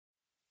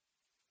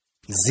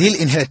Zille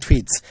in her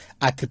tweets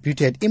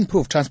attributed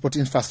improved transport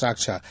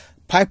infrastructure,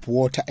 pipe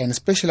water and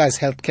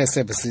specialized healthcare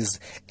services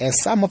as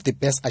some of the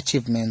best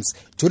achievements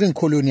during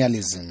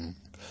colonialism.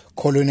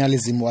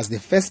 Colonialism was the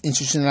first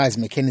institutionalized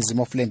mechanism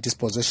of land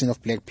dispossession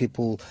of black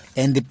people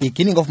and the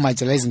beginning of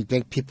marginalizing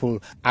black people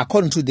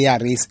according to their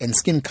race and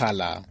skin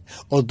color.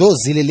 Although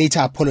Zille later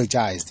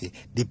apologized,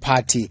 the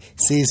party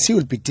says she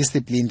will be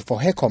disciplined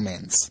for her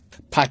comments.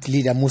 Party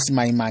leader Musi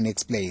Maimane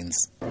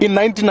explains. In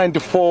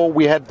 1994,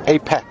 we had a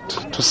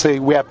pact to say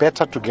we are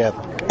better together.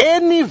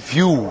 Any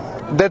view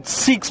that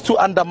seeks to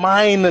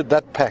undermine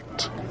that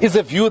pact is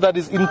a view that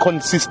is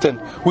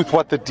inconsistent with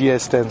what the DA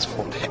stands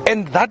for.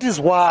 And that is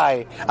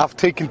why I've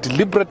taken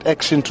deliberate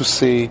action to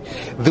say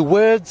the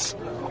words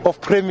of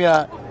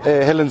Premier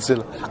Helen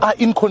Zille are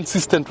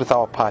inconsistent with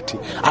our party.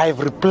 I have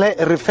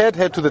referred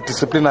her to the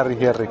disciplinary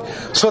hearing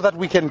so that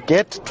we can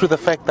get to the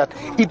fact that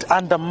it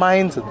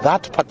undermines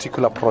that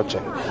particular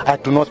project. I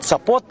do not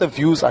support the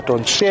views, I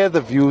don't share the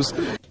views.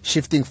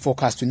 Shifting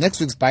focus to next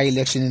week's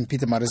by-election in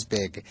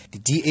Pietermaritzburg, the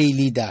DA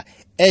leader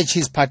urged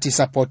his party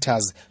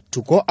supporters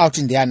to go out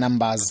in their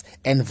numbers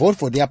and vote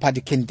for their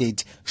party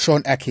candidate,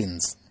 Shaun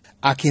Atkins.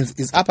 Atkins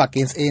is up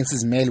against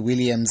ANC's Mel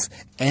Williams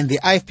and the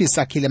IFP's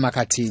Sakile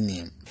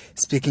Makhathini.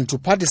 Speaking to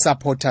party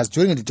supporters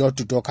during the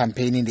door-to-door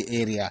campaign in the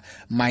area,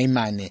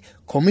 Maimane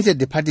committed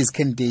the party's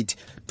candidate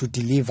to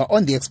deliver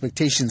on the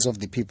expectations of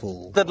the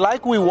people. That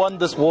like we won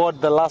this ward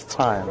the last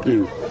time,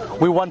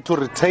 we want to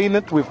retain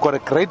it. We've got a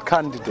great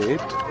candidate.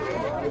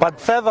 But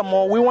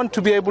furthermore, we want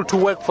to be able to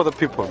work for the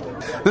people.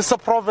 This is a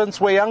province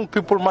where young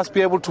people must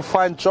be able to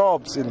find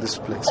jobs in this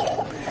place.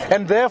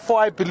 And therefore,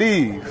 I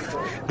believe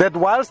that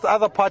whilst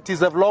other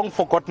parties have long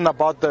forgotten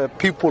about the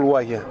people who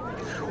are here,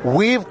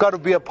 we've got to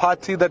be a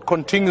party that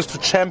continues to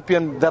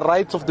champion the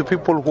rights of the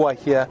people who are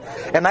here.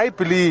 And I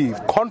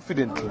believe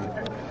confidently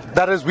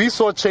that as we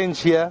saw change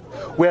here,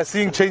 we are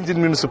seeing change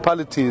in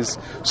municipalities.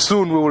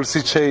 Soon we will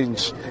see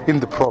change in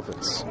the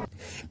province.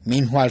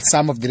 Meanwhile,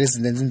 some of the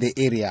residents in the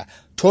area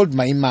told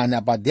Maimane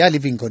about their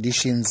living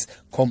conditions,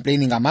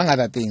 complaining among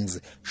other things,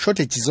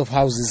 shortages of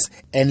houses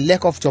and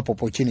lack of job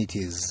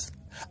opportunities.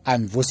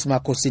 I'm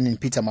Vosima Kosin in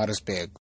Pietermaritzburg.